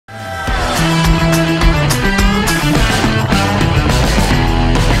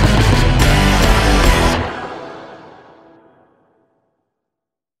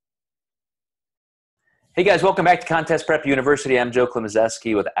Hey guys, welcome back to Contest Prep University. I'm Joe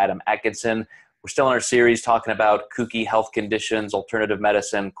Klemczewski with Adam Atkinson. We're still in our series talking about kooky health conditions, alternative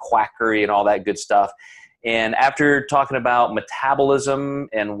medicine, quackery, and all that good stuff. And after talking about metabolism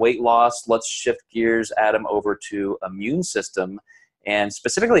and weight loss, let's shift gears, Adam, over to immune system and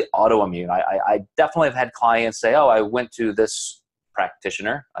specifically autoimmune. I definitely have had clients say, oh, I went to this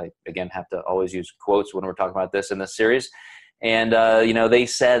practitioner. I, again, have to always use quotes when we're talking about this in this series. And, they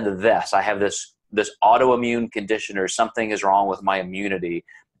said this, I have this autoimmune condition or something is wrong with my immunity.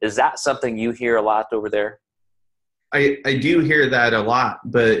 Is that something you hear a lot over there? I do hear that a lot,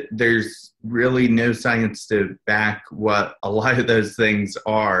 but there's really no science to back what a lot of those things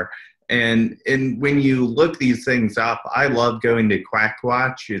are. And when you look these things up, I love going to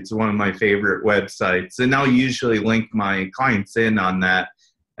Quackery. It's one of my favorite websites. And I'll usually link my clients in on that.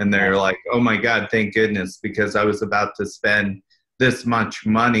 And they're like, oh my God, thank goodness, because I was about to spend this much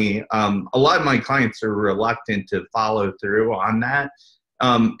money. A lot of my clients are reluctant to follow through on that.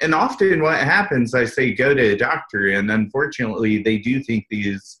 And often what happens, I say, go to a doctor, and unfortunately they do think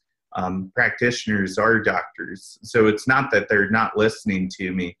these practitioners are doctors. So it's not that they're not listening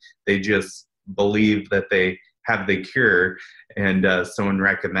to me. They just believe that they have the cure and someone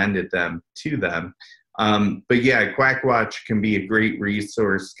recommended them to them. But yeah, Quackwatch can be a great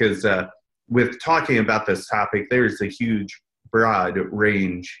resource because with talking about this topic, there's a huge broad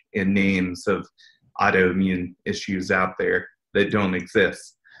range in names of autoimmune issues out there that don't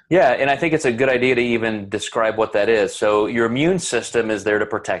exist. Yeah, and I think it's a good idea to even describe what that is. So your immune system is there to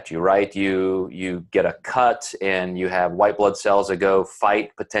protect you, right? You get a cut and you have white blood cells that go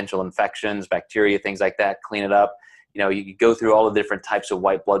fight potential infections, bacteria, things like that, clean it up. You go through all the different types of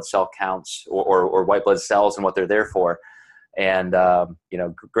white blood cell counts or white blood cells and what they're there for. And,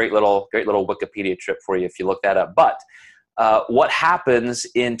 great little Wikipedia trip for you if you look that up. But what happens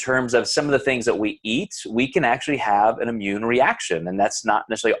in terms of some of the things that we eat, we can actually have an immune reaction. And that's not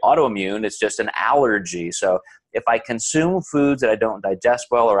necessarily autoimmune, it's just an allergy. So if I consume foods that I don't digest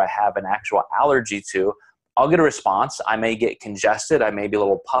well or I have an actual allergy to, I'll get a response. I may get congested, I may be a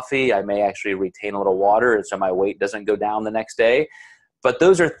little puffy, I may actually retain a little water, and so my weight doesn't go down the next day. But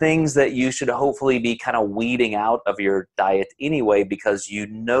those are things that you should hopefully be kind of weeding out of your diet anyway, because you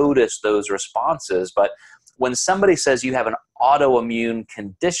notice those responses. But when somebody says you have an autoimmune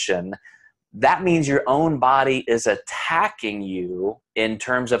condition, that means your own body is attacking you in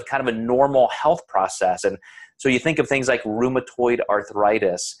terms of kind of a normal health process. And so you think of things like rheumatoid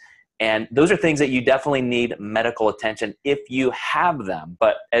arthritis, and those are things that you definitely need medical attention if you have them.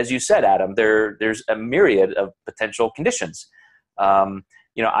 But as you said, Adam, there's a myriad of potential conditions.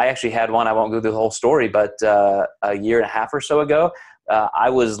 I actually had one, I won't go through the whole story, but a year and a half or so ago, I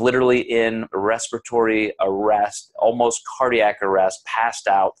was literally in respiratory arrest, almost cardiac arrest, passed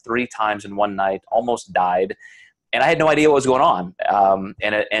out 3 times in one night, almost died. And I had no idea what was going on.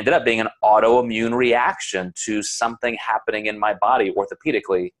 And it ended up being an autoimmune reaction to something happening in my body,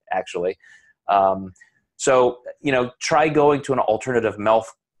 orthopedically, actually. Try going to an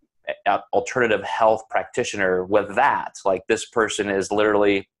alternative health practitioner with that. Like, this person is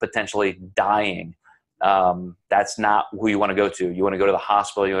literally potentially dying. That's not who you want to go to. You want to go to the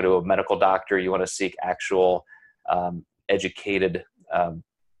hospital, you want to go to a medical doctor, you want to seek actual educated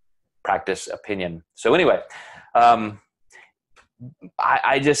practice opinion. So anyway, I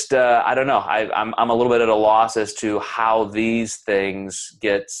don't know. I'm a little bit at a loss as to how these things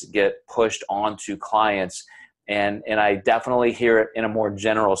get pushed onto clients. And I definitely hear it in a more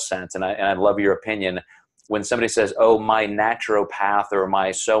general sense. And I love your opinion. When somebody says, oh, my naturopath or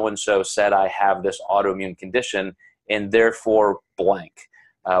my so-and-so said I have this autoimmune condition and therefore blank.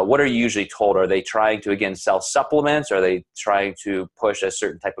 What are you usually told? Are they trying to, again, sell supplements? Are they trying to push a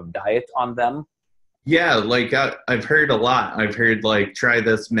certain type of diet on them? Yeah, like I've heard a lot. I've heard like, try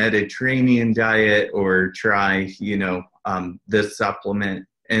this Mediterranean diet or try, this supplement.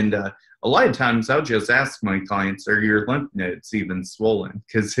 And a lot of times I'll just ask my clients, are your lymph nodes even swollen?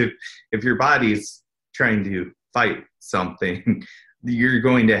 Because if your body's trying to fight something, you're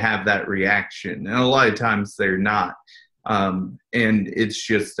going to have that reaction. And a lot of times they're not. And it's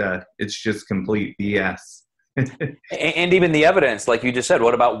just complete BS. And even the evidence, like you just said,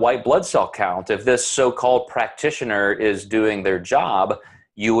 what about white blood cell count? If this so-called practitioner is doing their job,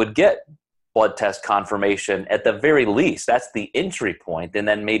 you would get blood test confirmation at the very least. That's the entry point. And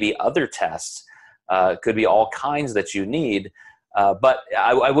then maybe other tests could be all kinds that you need. But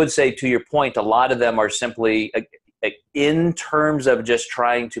I would say, to your point, a lot of them are simply in terms of just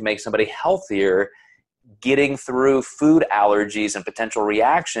trying to make somebody healthier, getting through food allergies and potential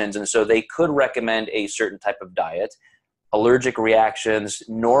reactions. And so they could recommend a certain type of diet. allergic reactions,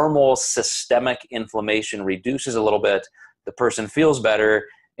 normal systemic inflammation reduces a little bit, the person feels better.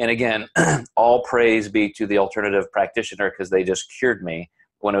 And again, all praise be to the alternative practitioner, because they just cured me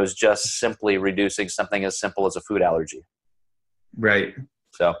when it was just simply reducing something as simple as a food allergy. Right.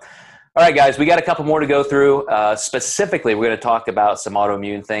 So, all right, guys, we got a couple more to go through. Specifically, we're going to talk about some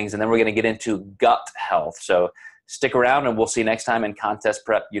autoimmune things, and then we're going to get into gut health. So stick around, and we'll see you next time in Contest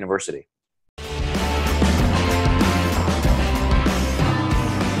Prep University.